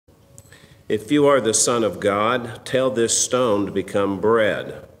"If you are the Son of God, tell this stone to become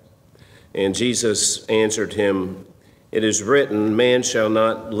bread." And Jesus answered him, "It is written, man shall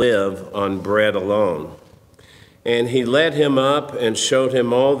not live on bread alone." And he led him up and showed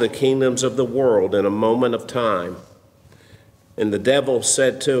him all the kingdoms of the world in a moment of time. And the devil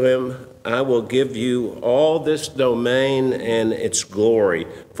said to him, "I will give you all this domain and its glory,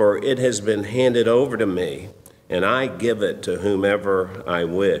 for it has been handed over to me, and I give it to whomever I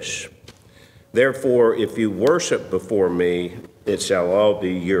wish. Therefore, if you worship before me, it shall all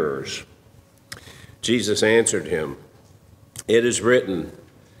be yours." Jesus answered him, "It is written,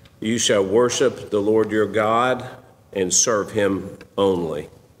 you shall worship the Lord your God and serve him only."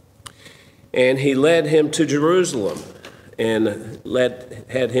 And he led him to Jerusalem and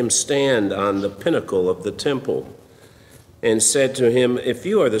had him stand on the pinnacle of the temple and said to him, "If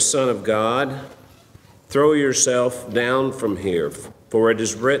you are the Son of God, throw yourself down from here, for it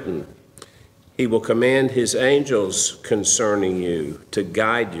is written, he will command his angels concerning you to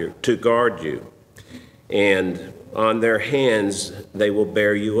guard you, and on their hands they will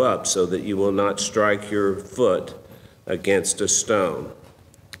bear you up so that you will not strike your foot against a stone."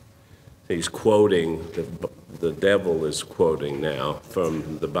 He's quoting, the devil is quoting now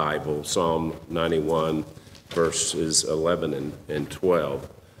from the Bible, Psalm 91, verses 11 and 12.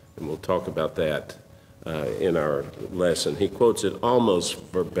 And we'll talk about that in our lesson. He quotes it almost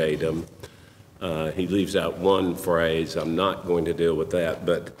verbatim. He leaves out one phrase. I'm not going to deal with that,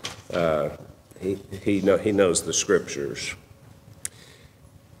 but he knows the scriptures.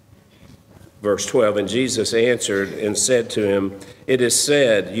 Verse 12, and Jesus answered and said to him, "It is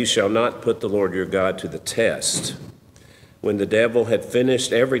said, you shall not put the Lord your God to the test." When the devil had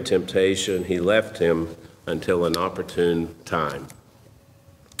finished every temptation, he left him until an opportune time.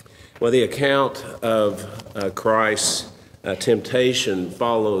 Well, the account of Christ's temptation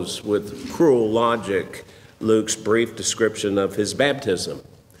follows with cruel logic Luke's brief description of his baptism.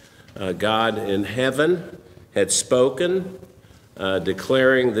 God in heaven had spoken,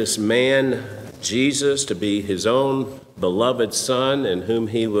 declaring this man, Jesus, to be his own beloved son in whom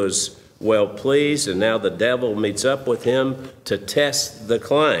he was well pleased, and now the devil meets up with him to test the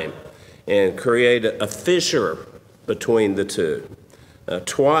claim and create a fissure between the two.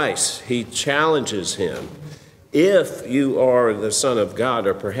 Twice he challenges him, if you are the Son of God,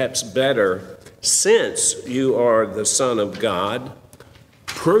 or perhaps better, since you are the Son of God,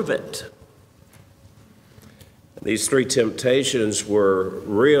 prove it. These three temptations were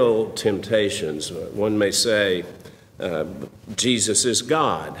real temptations. One may say, Jesus is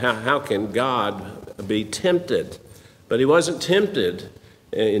God. How can God be tempted? But he wasn't tempted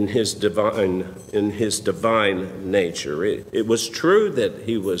in his divine nature. It was true that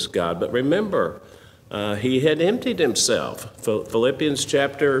he was God, but remember, he had emptied himself. Philippians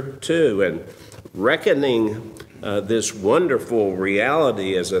chapter 2, and reckoning this wonderful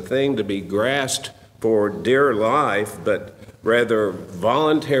reality as a thing to be grasped for dear life, but rather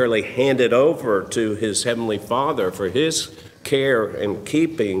voluntarily handed over to his heavenly Father for his care and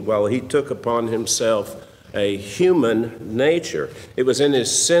keeping while he took upon himself a human nature. It was in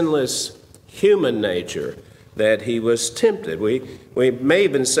his sinless human nature that he was tempted. We may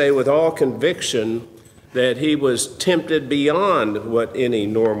even say with all conviction that he was tempted beyond what any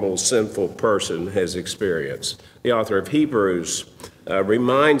normal sinful person has experienced. The author of Hebrews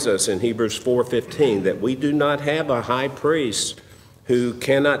reminds us in Hebrews 4:15 that we do not have a high priest who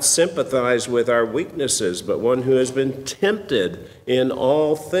cannot sympathize with our weaknesses, but one who has been tempted in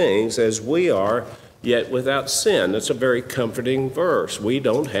all things as we are, yet without sin. That's a very comforting verse. We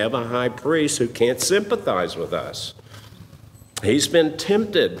don't have a high priest who can't sympathize with us. He's been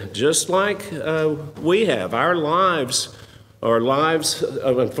tempted just like we have. Our lives are lives,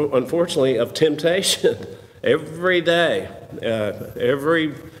 unfortunately, of temptation. Every day,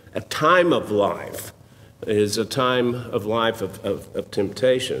 every time of life is a time of life of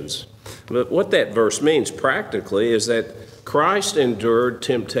temptations. But what that verse means practically is that Christ endured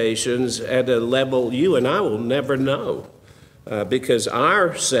temptations at a level you and I will never know. Because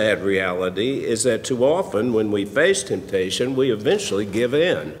our sad reality is that too often when we face temptation, we eventually give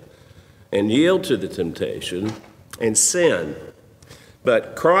in and yield to the temptation and sin.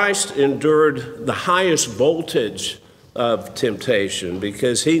 But Christ endured the highest voltage of temptation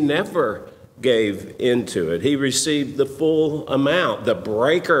because he never gave into it. He received the full amount. The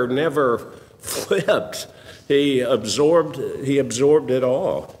breaker never flipped. He absorbed it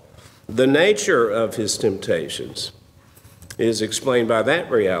all. The nature of his temptations is explained by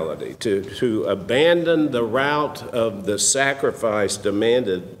that reality, to abandon the route of the sacrifice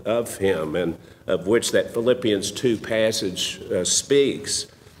demanded of him, and of which that Philippians 2 passage speaks,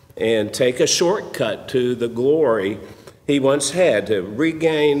 and take a shortcut to the glory he once had, to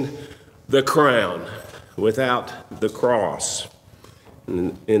regain the crown without the cross.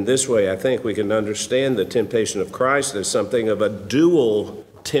 In this way, I think we can understand the temptation of Christ as something of a dual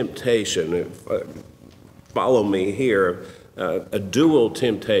temptation. Follow me here. A dual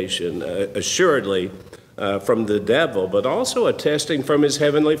temptation, assuredly from the devil, but also a testing from his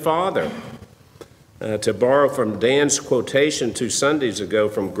heavenly Father. To borrow from Dan's quotation 2 Sundays ago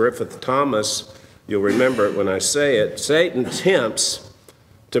from Griffith Thomas, you'll remember it when I say it, Satan tempts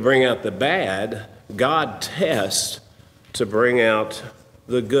to bring out the bad, God tests to bring out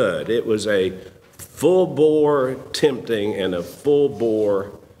the good. It was a full-bore tempting and a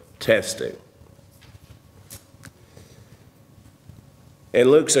full-bore testing. And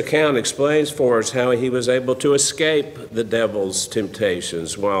Luke's account explains for us how he was able to escape the devil's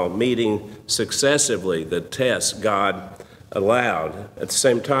temptations while meeting successively the tests God allowed. At the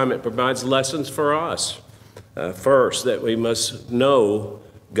same time, it provides lessons for us. First, that we must know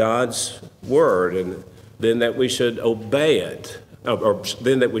God's word, and then that we should obey it, or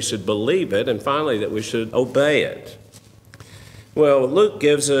then that we should believe it, and finally that we should obey it. Well, Luke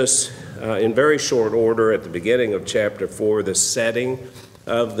gives us in very short order at the beginning of chapter 4 the setting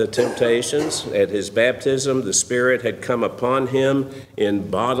of the temptations. At his baptism, the Spirit had come upon him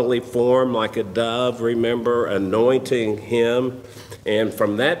in bodily form like a dove, remember, anointing him. And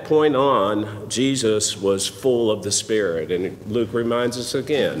from that point on, Jesus was full of the Spirit. And Luke reminds us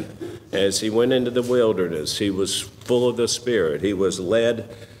again, as he went into the wilderness, he was full of the Spirit. He was led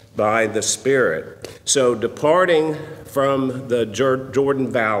by the Spirit. So departing from the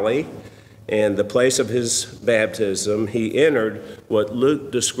Jordan Valley and the place of his baptism, he entered what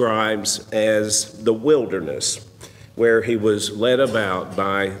Luke describes as the wilderness, where he was led about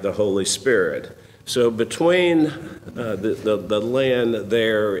by the Holy Spirit. So between the land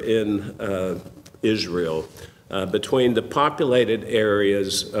there in Israel, between the populated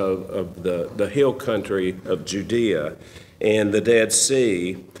areas of the hill country of Judea and the Dead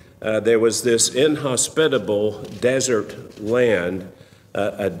Sea, there was this inhospitable desert land,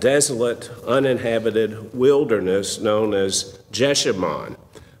 a desolate, uninhabited wilderness known as Jeshimon,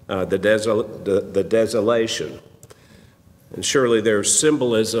 the desolation. And surely there's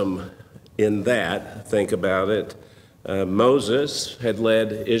symbolism in that. Think about it. Moses had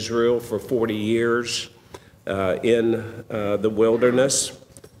led Israel for 40 years in the wilderness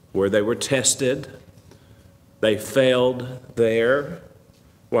where they were tested. They failed there.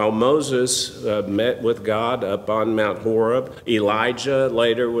 While Moses met with God up on Mount Horeb, Elijah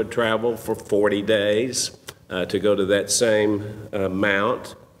later would travel for 40 days to go to that same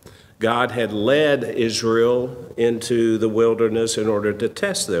mount. God had led Israel into the wilderness in order to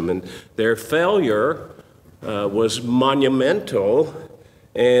test them, and their failure was monumental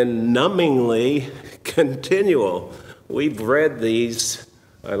and numbingly continual. We've read these.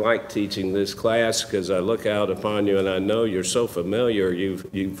 I like teaching this class because I look out upon you and I know you're so familiar.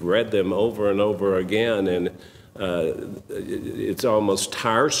 You've read them over and over again, and it's almost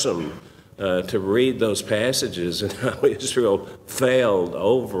tiresome to read those passages and how Israel failed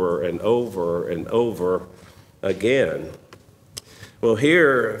over and over and over again. Well,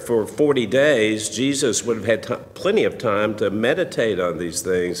 here for 40 days, Jesus would have had plenty of time to meditate on these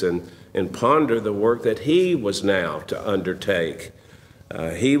things and ponder the work that he was now to undertake.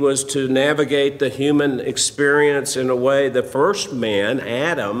 He was to navigate the human experience in a way the first man,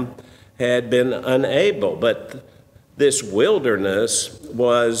 Adam, had been unable. But this wilderness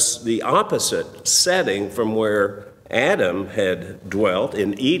was the opposite setting from where Adam had dwelt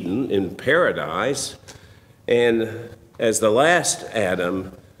in Eden, in paradise. And as the last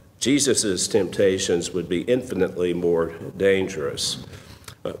Adam, Jesus' temptations would be infinitely more dangerous.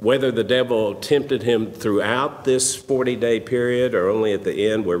 Whether the devil tempted him throughout this 40-day period or only at the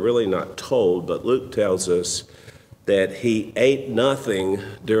end, we're really not told, but Luke tells us that he ate nothing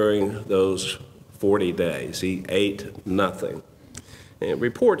during those 40 days. He ate nothing. And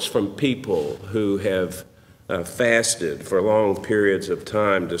reports from people who have fasted for long periods of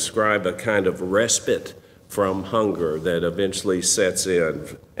time describe a kind of respite from hunger that eventually sets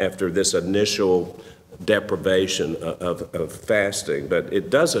in after this initial deprivation of fasting, but it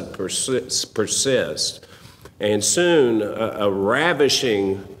doesn't persist. And soon a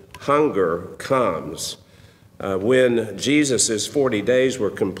ravishing hunger comes. When Jesus' 40 days were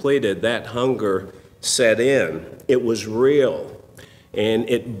completed, that hunger set in. It was real, and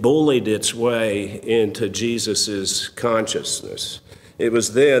it bullied its way into Jesus' consciousness. It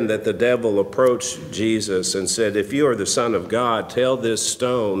was then that the devil approached Jesus and said, "If you are the Son of God, tell this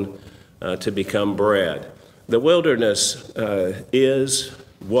stone to become bread." The wilderness is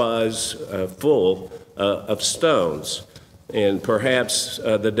was full of stones. And perhaps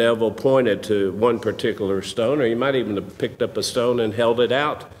the devil pointed to one particular stone, or he might even have picked up a stone and held it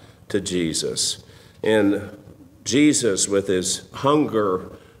out to Jesus. And Jesus, with his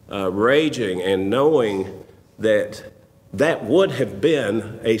hunger raging and knowing that that would have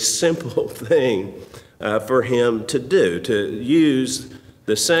been a simple thing for him to do, to use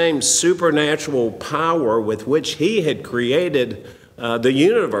the same supernatural power with which he had created the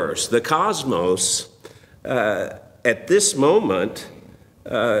universe, the cosmos. At this moment,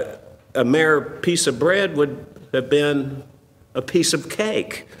 a mere piece of bread would have been a piece of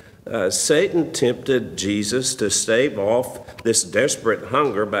cake. Satan tempted Jesus to stave off this desperate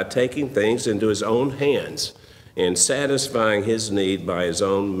hunger by taking things into his own hands and satisfying his need by his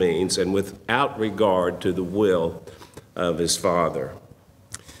own means and without regard to the will of his Father.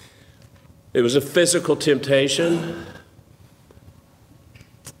 It was a physical temptation.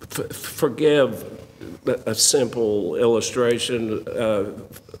 Forgive a simple illustration.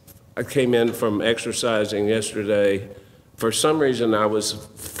 I came in from exercising yesterday. For some reason, I was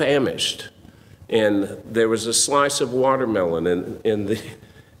famished, and there was a slice of watermelon in the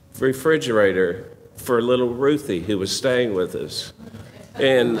refrigerator for little Ruthie, who was staying with us,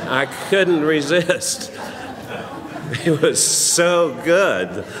 and I couldn't resist. It was so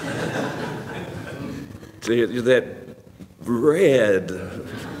good. That red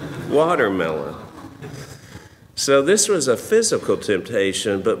watermelon. So this was a physical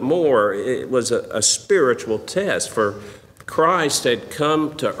temptation, but more, it was a spiritual test. For Christ had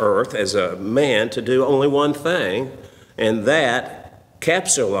come to earth as a man to do only one thing, and that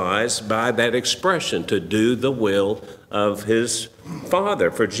capsulized by that expression, to do the will of his Father.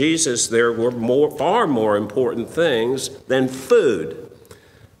 For Jesus, there were far more important things than food.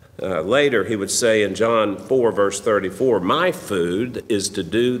 Later, he would say in John 4, verse 34, "My food is to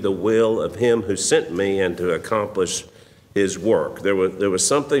do the will of him who sent me and to accomplish his work." There was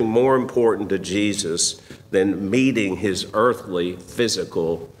something more important to Jesus than meeting his earthly,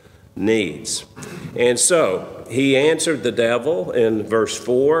 physical needs. And so he answered the devil in verse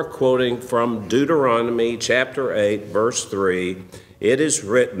 4, quoting from Deuteronomy chapter 8, verse 3, "It is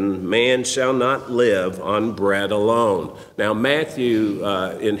written, man shall not live on bread alone." Now, Matthew,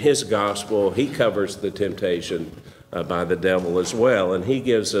 in his gospel, he covers the temptation by the devil as well, and he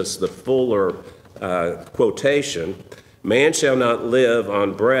gives us the fuller quotation, "Man shall not live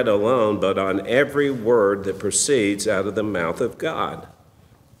on bread alone, but on every word that proceeds out of the mouth of God."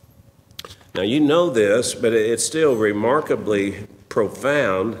 Now, you know this, but it's still remarkably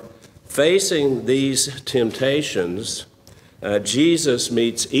profound. Facing these temptations, Jesus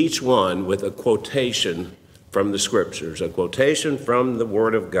meets each one with a quotation from the Scriptures, a quotation from the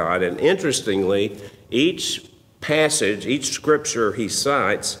Word of God. And interestingly, each passage, each Scripture he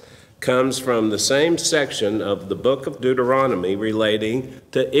cites, comes from the same section of the book of Deuteronomy relating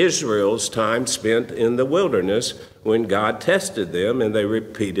to Israel's time spent in the wilderness when God tested them and they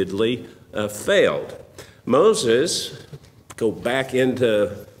repeatedly failed. Moses, go back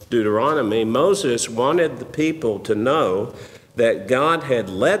into Deuteronomy, Moses wanted the people to know that God had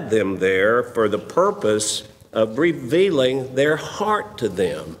led them there for the purpose of revealing their heart to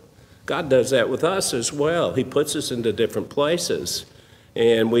them. God does that with us as well. He puts us into different places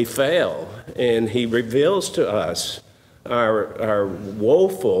and we fail, and he reveals to us our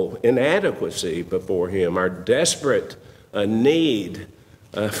woeful inadequacy before him, our desperate need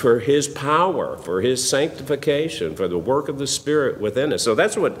for his power, for his sanctification, for the work of the Spirit within us. So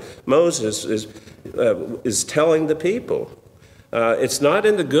that's what Moses is telling the people. It's not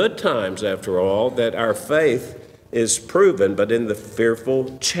in the good times, after all, that our faith is proven, but in the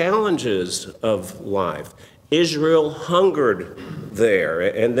fearful challenges of life. Israel hungered there,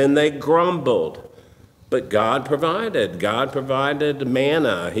 and then they grumbled. But God provided. God provided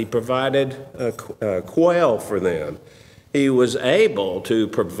manna. He provided quail for them. He was able to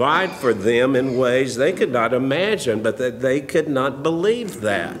provide for them in ways they could not imagine, but that they could not believe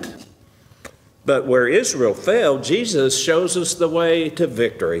that. But where Israel failed, Jesus shows us the way to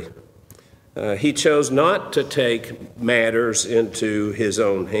victory. He chose not to take matters into his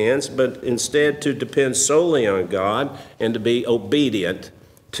own hands, but instead to depend solely on God and to be obedient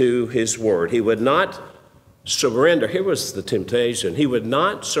to his word. He would not surrender. Here was the temptation. He would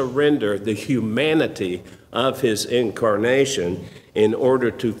not surrender the humanity of his incarnation in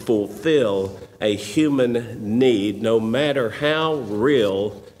order to fulfill a human need, no matter how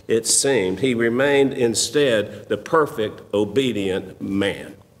real it seemed. He remained instead the perfect, obedient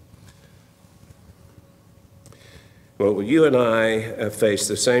man. Well, you and I face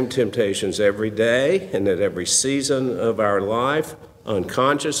the same temptations every day and at every season of our life,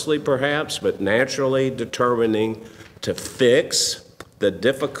 unconsciously perhaps, but naturally determining to fix the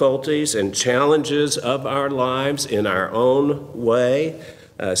difficulties and challenges of our lives in our own way,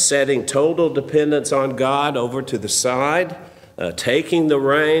 setting total dependence on God over to the side, taking the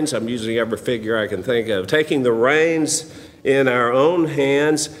reins, I'm using every figure I can think of, taking the reins in our own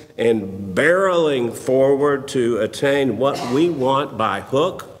hands and barreling forward to attain what we want by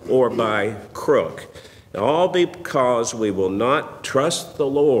hook or by crook. All because we will not trust the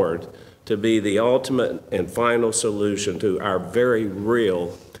Lord to be the ultimate and final solution to our very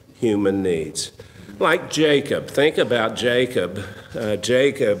real human needs. Like Jacob, think about Jacob.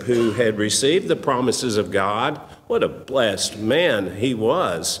 Jacob, who had received the promises of God. What a blessed man he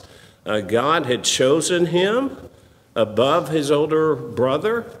was. God had chosen him above his older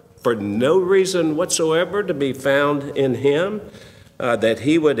brother for no reason whatsoever to be found in him, that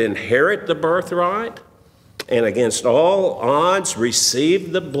he would inherit the birthright and against all odds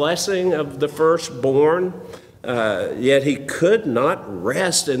receive the blessing of the firstborn. Yet he could not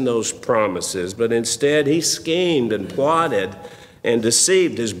rest in those promises, but instead he schemed and plotted and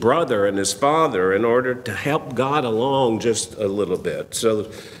deceived his brother and his father in order to help God along just a little bit.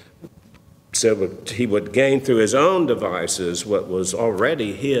 So he would gain through his own devices what was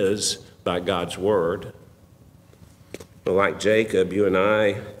already his by God's word. But like Jacob, you and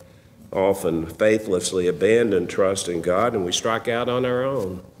I often faithlessly abandon trust in God and we strike out on our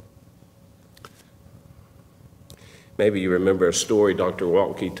own. Maybe you remember a story Dr.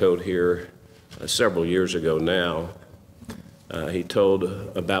 Waltke told here several years ago now. He told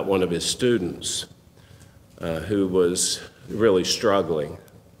about one of his students who was really struggling.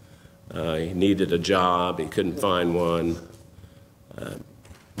 He needed a job, he couldn't find one.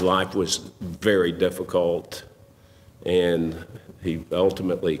 Life was very difficult, and he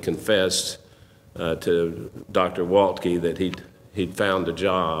ultimately confessed to Dr. Waltke that he'd found a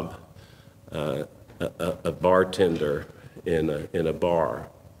job, a bartender in a bar.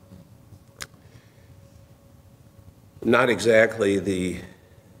 Not exactly the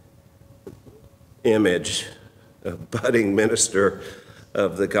image a budding minister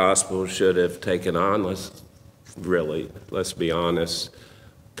of the gospel should have taken on. Let's be honest,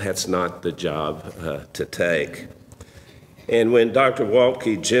 that's not the job to take. And when Dr.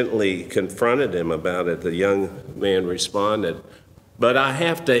 Waltke gently confronted him about it, the young man responded, "But I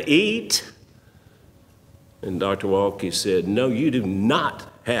have to eat." And Dr. Waltke said, "No, you do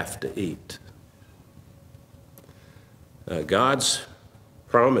not have to eat." God's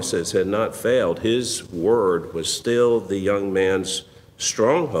promises had not failed. His word was still the young man's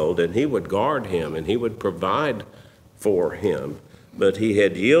stronghold, and he would guard him, and he would provide for him. But he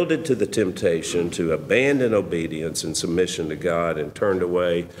had yielded to the temptation to abandon obedience and submission to God and turned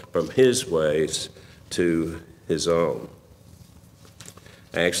away from his ways to his own.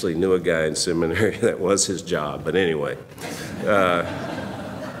 I actually knew a guy in seminary that was his job, but anyway.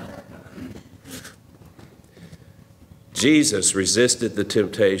 Jesus resisted the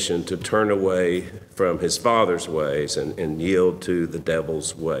temptation to turn away from his Father's ways and yield to the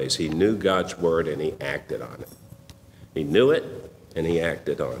devil's ways. He knew God's word and he acted on it. He knew it and he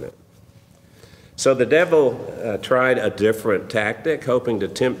acted on it. So the devil tried a different tactic, hoping to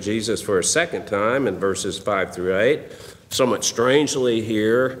tempt Jesus for a second time in verses 5 through 8. Somewhat strangely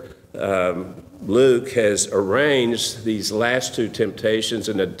here, Luke has arranged these last two temptations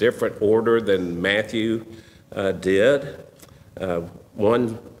in a different order than Matthew did. There's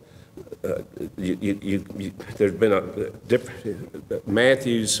been a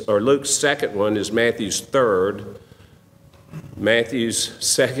different, Luke's second one is Matthew's third. Matthew's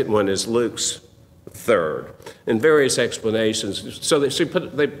second one is Luke's third. And various explanations. So they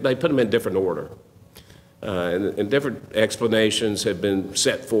put them in different order. And different explanations have been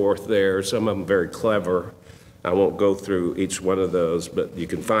set forth there, some of them very clever. I won't go through each one of those, but you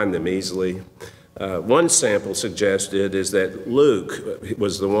can find them easily. One sample suggested is that Luke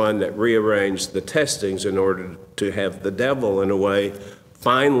was the one that rearranged the testings in order to have the devil, in a way,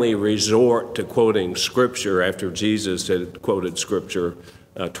 finally resort to quoting Scripture after Jesus had quoted Scripture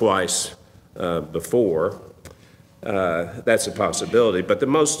twice before. That's a possibility. But the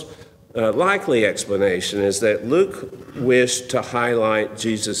most likely explanation is that Luke wished to highlight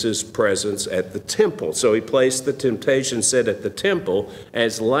Jesus' presence at the temple. So he placed the temptation set at the temple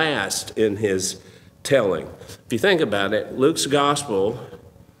as last in his telling. If you think about it, Luke's gospel,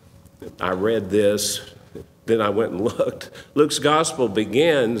 I read this, then I went and looked. Luke's gospel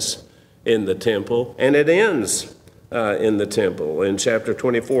begins in the temple and it ends in the temple in chapter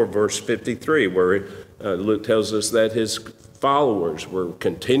 24, verse 53, where Luke tells us that his followers were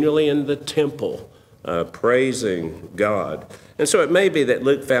continually in the temple praising God. And so it may be that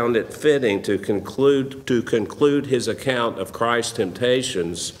Luke found it fitting to conclude his account of Christ's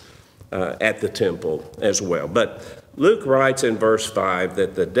temptations at the temple as well. But Luke writes in verse 5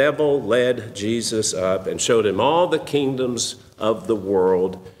 that the devil led Jesus up and showed him all the kingdoms of the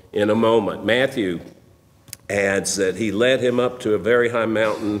world in a moment. Matthew adds that he led him up to a very high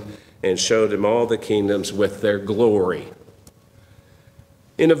mountain and showed him all the kingdoms with their glory.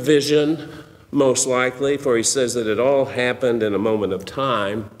 In a vision, most likely, for he says that it all happened in a moment of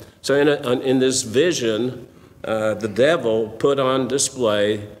time. So in this vision, the devil put on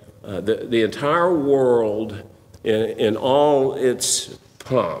display the entire world in all its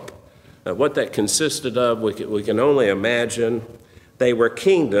pomp. What that consisted of, we can only imagine. They were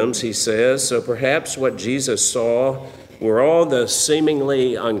kingdoms, he says, so perhaps what Jesus saw were all the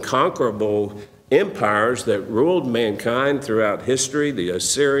seemingly unconquerable empires that ruled mankind throughout history: the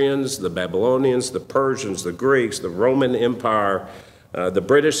Assyrians, the Babylonians, the Persians, the Greeks, the Roman Empire, the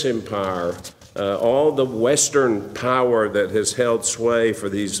British Empire, all the Western power that has held sway for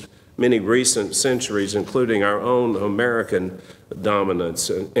these many recent centuries, including our own American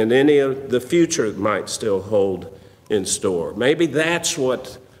dominance, and any of the future might still hold in store. Maybe that's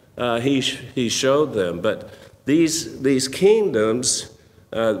what he showed them. But these kingdoms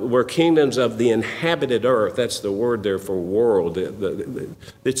were kingdoms of the inhabited earth. That's the word there for world.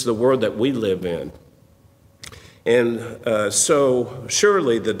 It's the world that we live in. And so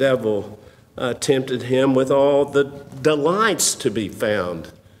surely the devil tempted him with all the delights to be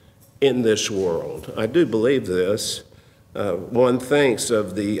found in this world. I do believe this. One thinks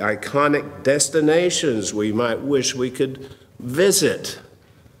of the iconic destinations we might wish we could visit.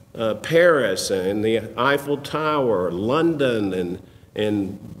 Paris and the Eiffel Tower, London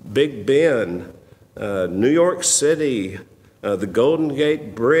and Big Ben, New York City, the Golden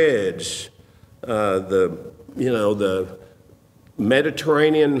Gate Bridge, the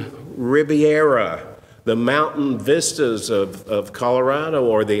Mediterranean Riviera, the mountain vistas of Colorado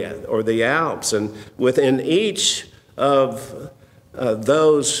or the Alps, and within each of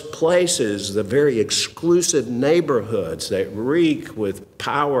those places, the very exclusive neighborhoods that reek with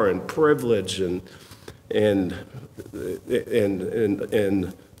power and privilege and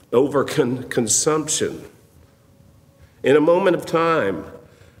overconsumption. In a moment of time,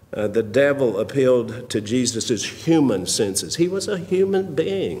 the devil appealed to Jesus' human senses. He was a human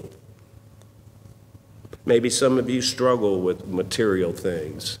being. Maybe some of you struggle with material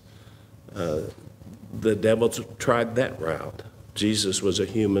things. The devil tried that route. Jesus was a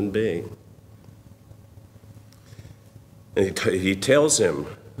human being. And he tells him,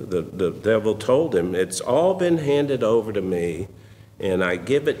 the devil told him, "It's all been handed over to me, and I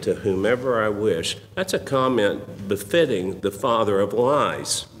give it to whomever I wish." That's a comment befitting the father of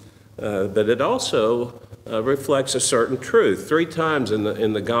lies. But it also reflects a certain truth. 3 times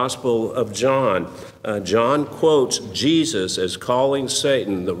in the Gospel of John, John quotes Jesus as calling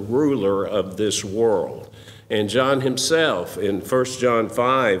Satan the ruler of this world. And John himself, in 1 John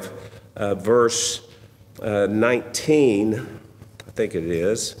 5, verse 19, I think it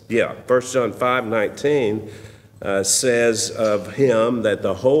is, 1 John 5:19, says of him that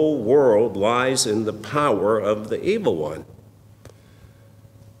the whole world lies in the power of the evil one.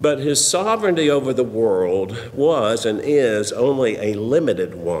 But his sovereignty over the world was and is only a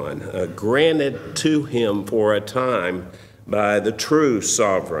limited one, granted to him for a time by the true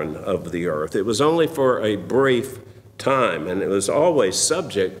sovereign of the earth. It was only for a brief time, and it was always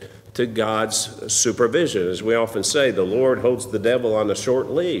subject to God's supervision. As we often say, the Lord holds the devil on a short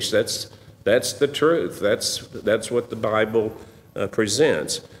leash. That's the truth. That's what the Bible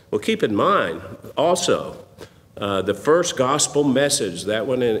presents. Well, keep in mind also, the first gospel message, that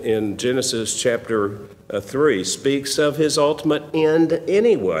one in Genesis chapter 3, speaks of his ultimate end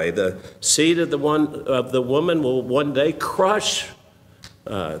anyway. The seed of the woman will one day crush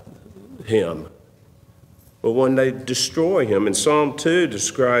him, will one day destroy him. And Psalm 2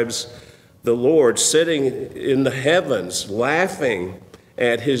 describes the Lord sitting in the heavens, laughing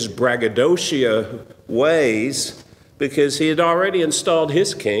at his braggadocio ways, because he had already installed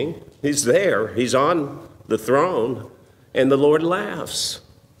his king. He's there. He's on the throne, and the Lord laughs.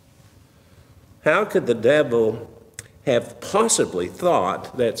 How could the devil have possibly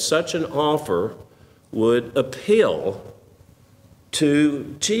thought that such an offer would appeal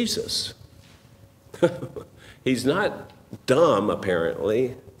to Jesus? He's not dumb,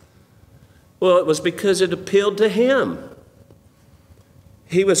 apparently. Well, it was because it appealed to him.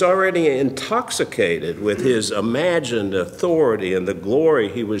 He was already intoxicated with his imagined authority and the glory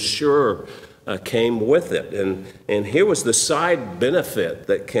he was sure came with it. And here was the side benefit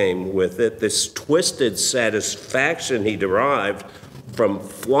that came with it, this twisted satisfaction he derived from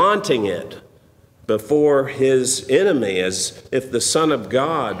flaunting it before his enemy, as if the Son of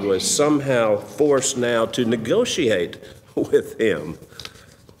God was somehow forced now to negotiate with him.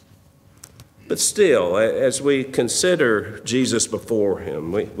 But still, as we consider Jesus before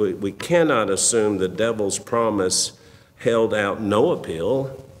him, we cannot assume the devil's promise held out no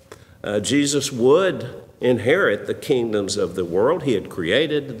appeal. Jesus would inherit the kingdoms of the world. He had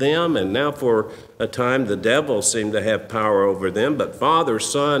created them, and now for a time the devil seemed to have power over them. But Father,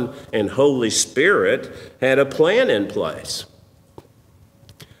 Son, and Holy Spirit had a plan in place.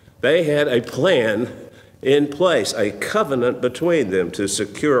 They had a plan in place, a covenant between them to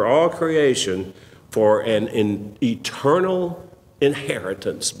secure all creation for an eternal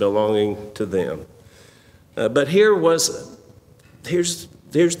inheritance belonging to them. But here's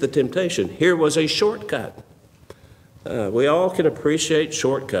the temptation. Here was a shortcut. We all can appreciate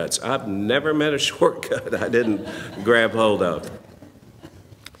shortcuts. I've never met a shortcut I didn't grab hold of.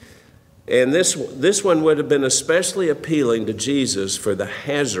 And this one would have been especially appealing to Jesus for the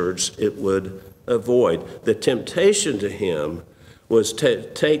hazards it would avoid. The temptation to him was to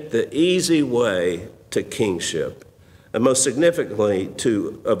take the easy way to kingship, and most significantly,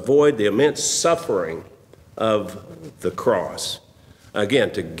 to avoid the immense suffering of the cross.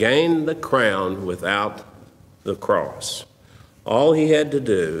 Again, to gain the crown without the cross. All he had to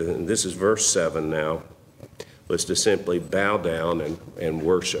do, and this is verse 7 now, was to simply bow down and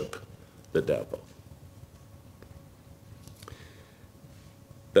worship the devil.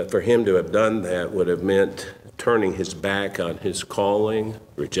 But for him to have done that would have meant turning his back on his calling,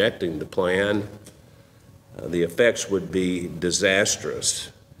 rejecting the plan. The effects would be disastrous.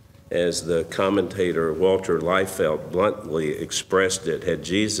 As the commentator Walter Liefeld bluntly expressed it, had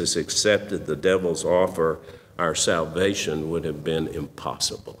Jesus accepted the devil's offer, our salvation would have been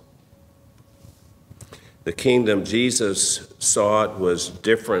impossible. The kingdom Jesus sought was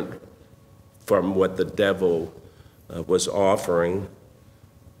different from what the devil was offering.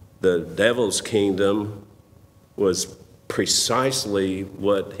 The devil's kingdom was precisely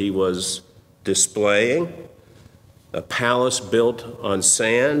what he was displaying: a palace built on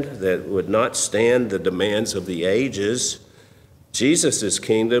sand that would not stand the demands of the ages. Jesus'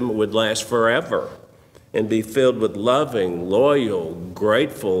 kingdom would last forever and be filled with loving, loyal,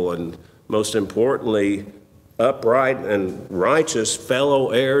 grateful, and most importantly, upright and righteous fellow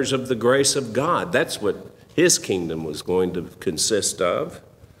heirs of the grace of God. That's what his kingdom was going to consist of.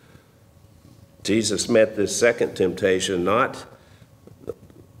 Jesus met this second temptation not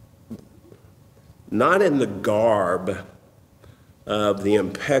in the garb of the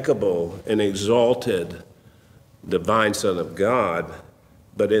impeccable and exalted divine Son of God,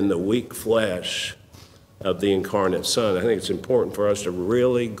 but in the weak flesh of the incarnate Son. I think it's important for us to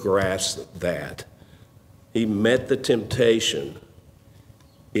really grasp that. He met the temptation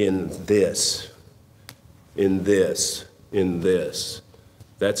in this. That's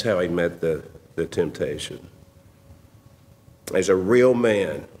how he met the temptation. As a real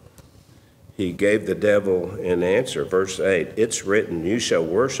man, he gave the devil an answer. Verse 8, it's written, you shall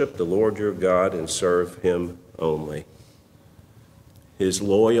worship the Lord your God and serve him only. His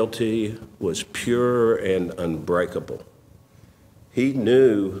loyalty was pure and unbreakable. He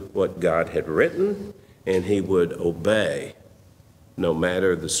knew what God had written, and he would obey no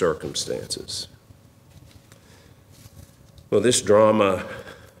matter the circumstances. Well, this drama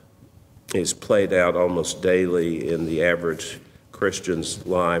is played out almost daily in the average Christian's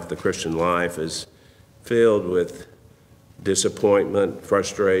life. The Christian life is filled with disappointment,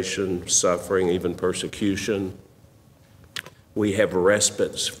 frustration, suffering, even persecution. We have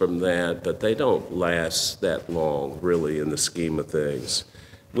respites from that, but they don't last that long, really, in the scheme of things.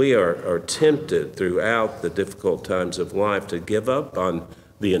 We are tempted throughout the difficult times of life to give up on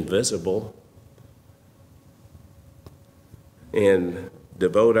the invisible and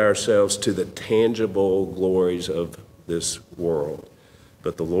devote ourselves to the tangible glories of this world.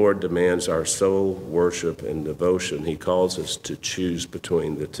 But the Lord demands our sole worship and devotion. He calls us to choose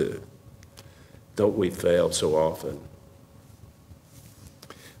between the two. Don't we fail so often?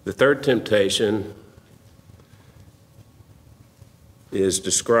 The third temptation is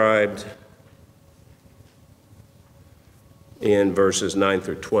described in verses 9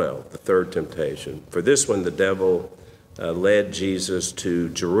 through 12, the third temptation. For this one, the devil led Jesus to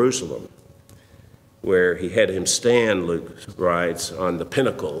Jerusalem, where he had him stand, Luke writes, on the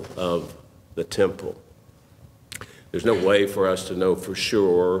pinnacle of the temple. There's no way for us to know for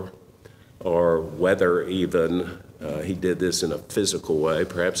sure, or whether even he did this in a physical way.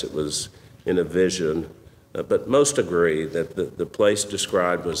 Perhaps it was in a vision. But most agree that the place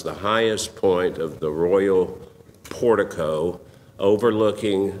described was the highest point of the royal portico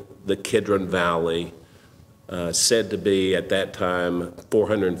overlooking the Kidron Valley, said to be at that time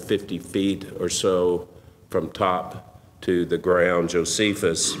 450 feet or so from top to the ground.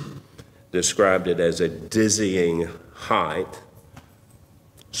 Josephus described it as a dizzying height.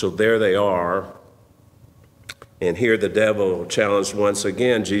 So there they are. And here the devil challenged once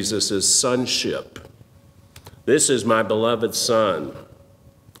again Jesus' sonship. This is my beloved Son.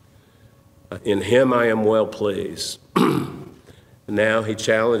 In him I am well pleased. Now he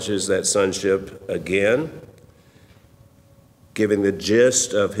challenges that sonship again, giving the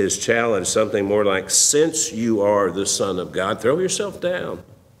gist of his challenge something more like, since you are the Son of God, throw yourself down,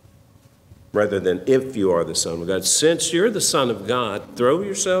 rather than if you are the Son of God. Since you're the Son of God, throw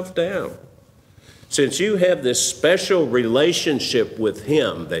yourself down. Since you have this special relationship with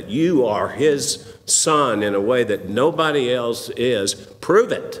him, that you are his son in a way that nobody else is,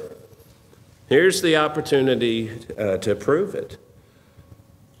 prove it. Here's the opportunity to prove it.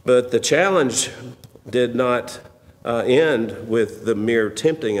 But the challenge did not end with the mere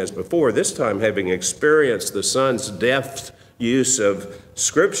tempting as before. This time, having experienced the Son's deft use of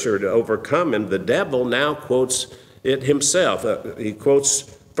Scripture to overcome him, the devil now quotes it himself. He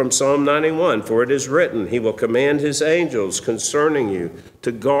quotes from Psalm 91, for it is written, he will command his angels concerning you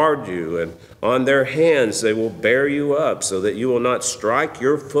to guard you, and on their hands they will bear you up so that you will not strike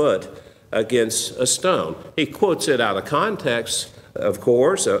your foot against a stone. He quotes it out of context, of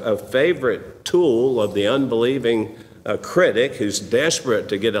course, a favorite tool of the unbelieving critic who's desperate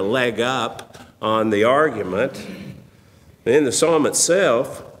to get a leg up on the argument. In the psalm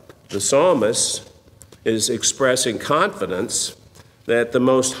itself, the psalmist is expressing confidence that the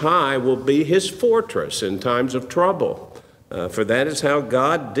Most High will be his fortress in times of trouble. For that is how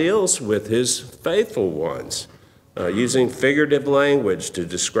God deals with his faithful ones, using figurative language to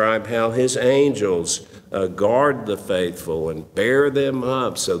describe how his angels guard the faithful and bear them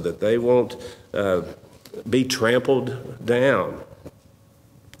up so that they won't be trampled down,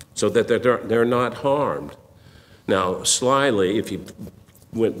 so that they're not harmed. Now, slyly, if you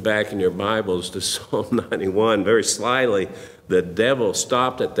went back in your Bibles to Psalm 91, very slyly, the devil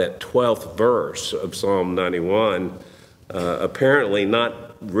stopped at that 12th verse of Psalm 91, apparently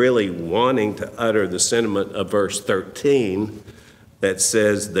not really wanting to utter the sentiment of verse 13 that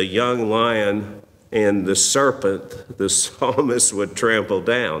says, the young lion and the serpent the psalmist would trample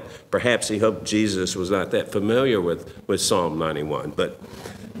down. Perhaps he hoped Jesus was not that familiar with Psalm 91. But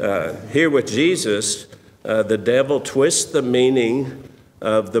here with Jesus, the devil twists the meaning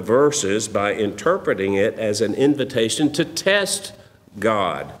of the verses by interpreting it as an invitation to test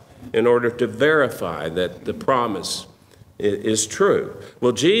God in order to verify that the promise is true.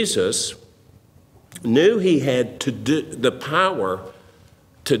 Well, Jesus knew he had to do the power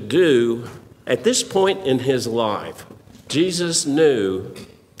to do at this point in his life. Jesus knew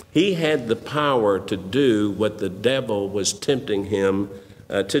he had the power to do what the devil was tempting him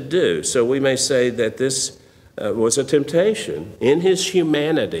to do. So we may say that this was a temptation in his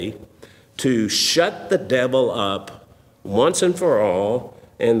humanity to shut the devil up once and for all,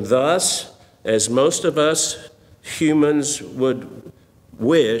 and thus, as most of us humans would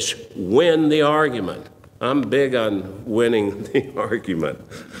wish, win the argument. I'm big on winning the argument,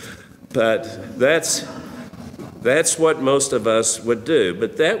 but that's what most of us would do.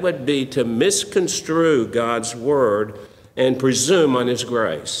 But that would be to misconstrue God's word and presume on his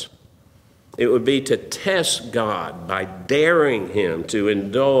grace. It would be to test God by daring him to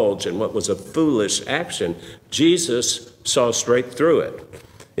indulge in what was a foolish action. Jesus saw straight through it.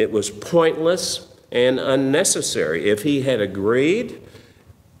 It was pointless and unnecessary. If he had agreed,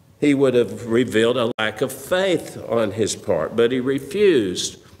 he would have revealed a lack of faith on his part, but he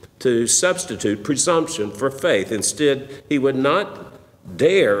refused to substitute presumption for faith. Instead, he would not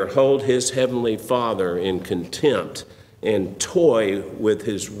dare hold his heavenly Father in contempt and toy with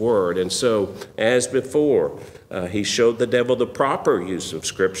his word. And so, as before, he showed the devil the proper use of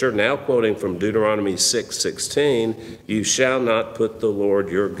Scripture, now quoting from Deuteronomy 6:16, you shall not put the Lord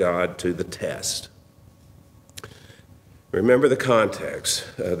your God to the test. Remember the context.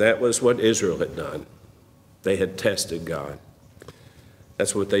 That was what Israel had done. They had tested God.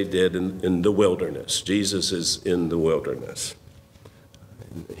 That's what they did in the wilderness. Jesus is in the wilderness.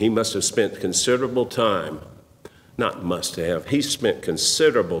 He must have spent considerable time. Not must have. He spent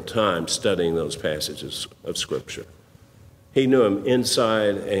considerable time studying those passages of Scripture. He knew them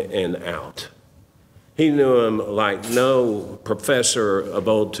inside and out. He knew them like no professor of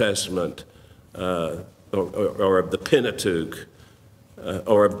Old Testament or of the Pentateuch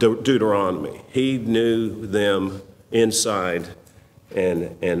or of Deuteronomy. He knew them inside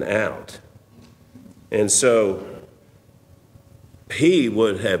and out. And so he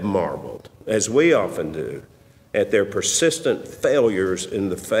would have marveled, as we often do, at their persistent failures in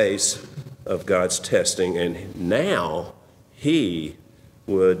the face of God's testing. And now he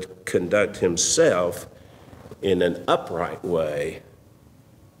would conduct himself in an upright way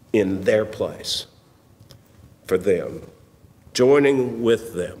in their place for them, joining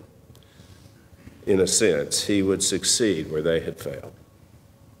with them. In a sense, he would succeed where they had failed.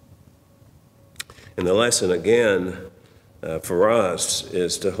 And the lesson, again, for us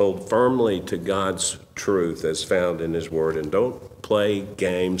is to hold firmly to God's truth as found in his word, and don't play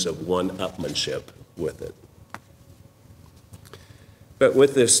games of one-upmanship with it. But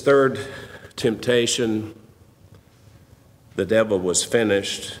with this third temptation, the devil was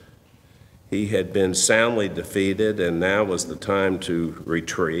finished. He had been soundly defeated, and now was the time to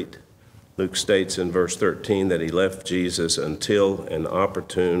retreat. Luke states in verse 13 that he left Jesus until an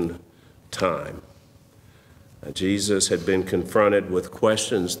opportune time. Jesus had been confronted with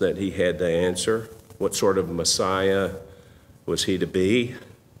questions that he had to answer. What sort of Messiah was he to be?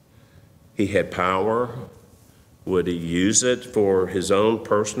 He had power. Would he use it for his own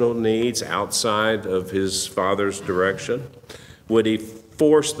personal needs outside of his Father's direction? Would he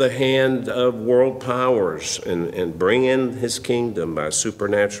force the hand of world powers and bring in his kingdom by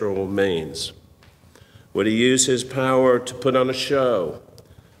supernatural means? Would he use his power to put on a show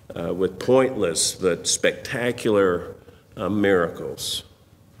with pointless but spectacular miracles?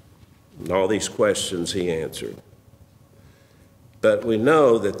 And all these questions he answered. But we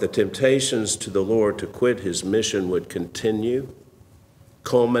know that the temptations to the Lord to quit his mission would continue,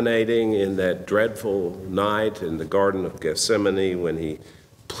 culminating in that dreadful night in the Garden of Gethsemane when he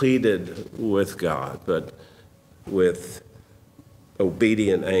pleaded with God, but with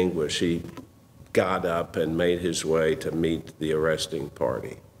obedient anguish, he got up and made his way to meet the arresting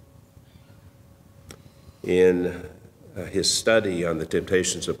party. In his study on the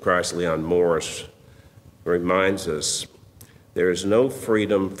temptations of Christ, Leon Morris reminds us, there is no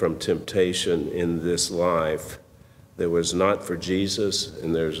freedom from temptation in this life that was not for Jesus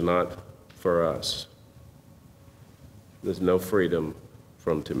and there's not for us. There's no freedom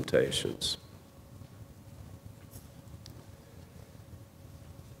from temptations.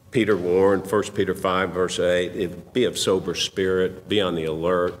 Peter warned, 1 Peter 5, verse 8, be of sober spirit, be on the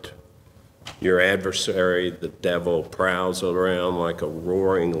alert. Your adversary, the devil, prowls around like a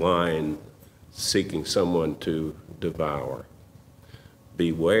roaring lion seeking someone to devour.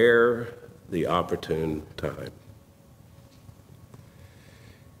 Beware the opportune time.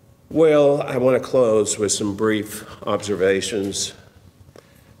 Well, I want to close with some brief observations.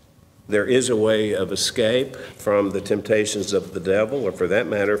 There is a way of escape from the temptations of the devil, or for that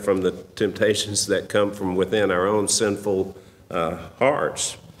matter, from the temptations that come from within our own sinful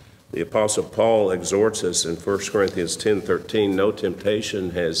hearts. The Apostle Paul exhorts us in 1 Corinthians 10:13, no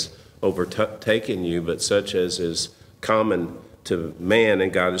temptation has overtaken you, but such as is common to man,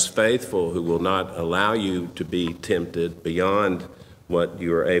 and God is faithful, who will not allow you to be tempted beyond what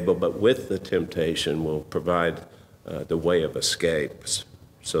you are able, but with the temptation will provide the way of escape,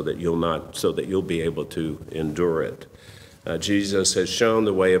 so that you'll be able to endure it. Jesus has shown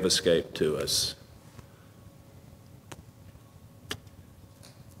the way of escape to us.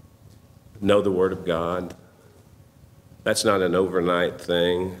 Know the Word of God. That's not an overnight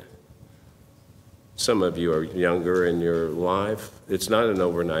thing. Some of you are younger in your life. It's not an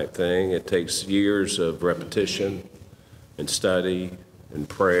overnight thing. It takes years of repetition and study and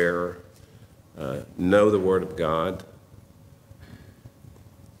prayer. Know the Word of God.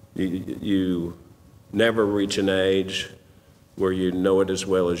 You never reach an age where you know it as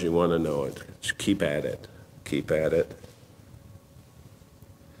well as you want to know it. Just keep at it. Keep at it.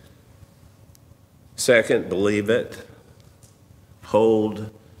 Second, believe it.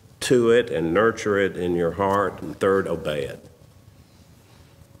 Hold to it and nurture it in your heart. And third, obey it.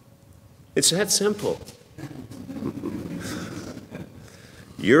 It's that simple.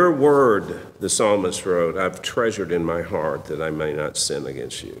 Your word, the psalmist wrote, I've treasured in my heart that I may not sin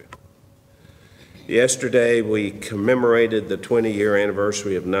against you. Yesterday, we commemorated the 20-year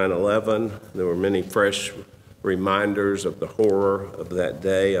anniversary of 9/11. There were many fresh reminders of the horror of that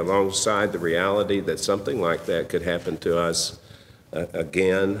day, alongside the reality that something like that could happen to us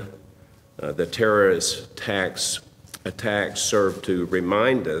again. The terrorist attacks serve to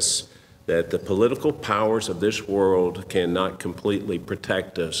remind us that the political powers of this world cannot completely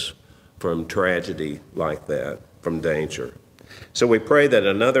protect us from tragedy like that, from danger. So we pray that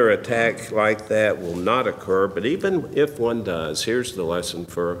another attack like that will not occur, but even if one does, here's the lesson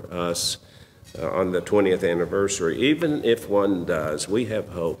for us on the 20th anniversary. Even if one does, we have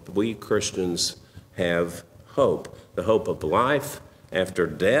hope. We Christians have hope, the hope of life after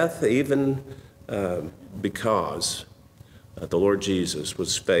death, even because the Lord Jesus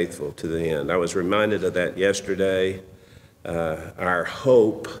was faithful to the end. I was reminded of that yesterday. I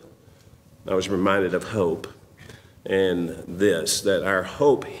was reminded of hope, and this, that our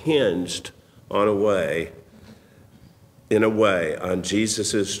hope hinged in a way, on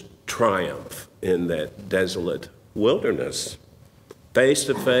Jesus' triumph in that desolate wilderness, face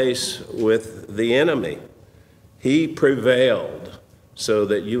to face with the enemy. He prevailed so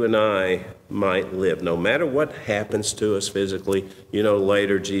that you and I might live. No matter what happens to us physically,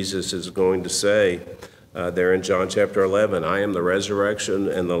 later Jesus is going to say there in John chapter 11, I am the resurrection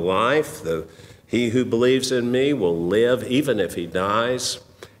and the life. He who believes in me will live even if he dies.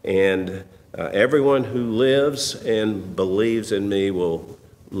 And everyone who lives and believes in me will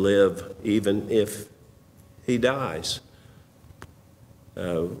live even if he dies.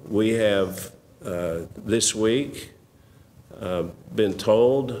 We have this week been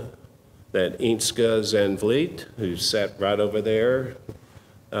told that Inska Zanvliet, who sat right over there,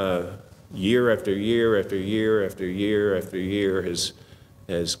 year after year after year after year after year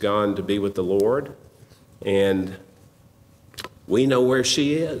has gone to be with the Lord, and we know where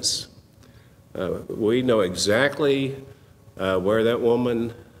she is. We know exactly where that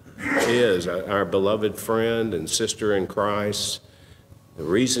woman is, our beloved friend and sister in Christ. The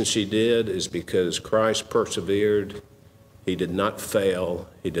reason she did is because Christ persevered. He did not fail.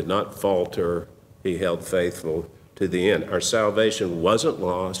 He did not falter. He held faithful to the end. Our salvation wasn't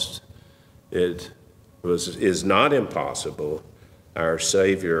lost. It is not impossible. Our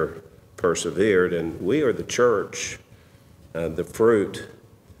Savior persevered, and we are the church, the fruit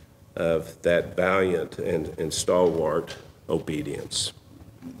of that valiant and stalwart obedience.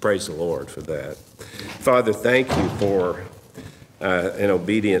 Praise the Lord for that. Father, thank you for an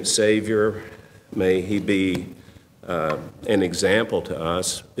obedient Savior. May he be an example to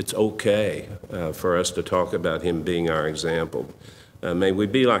us. It's okay for us to talk about him being our example. May we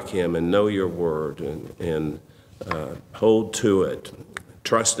be like him and know your word and hold to it,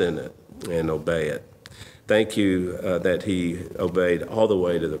 trust in it, and obey it. Thank you that he obeyed all the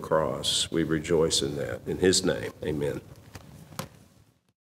way to the cross. We rejoice in that. In his name, amen.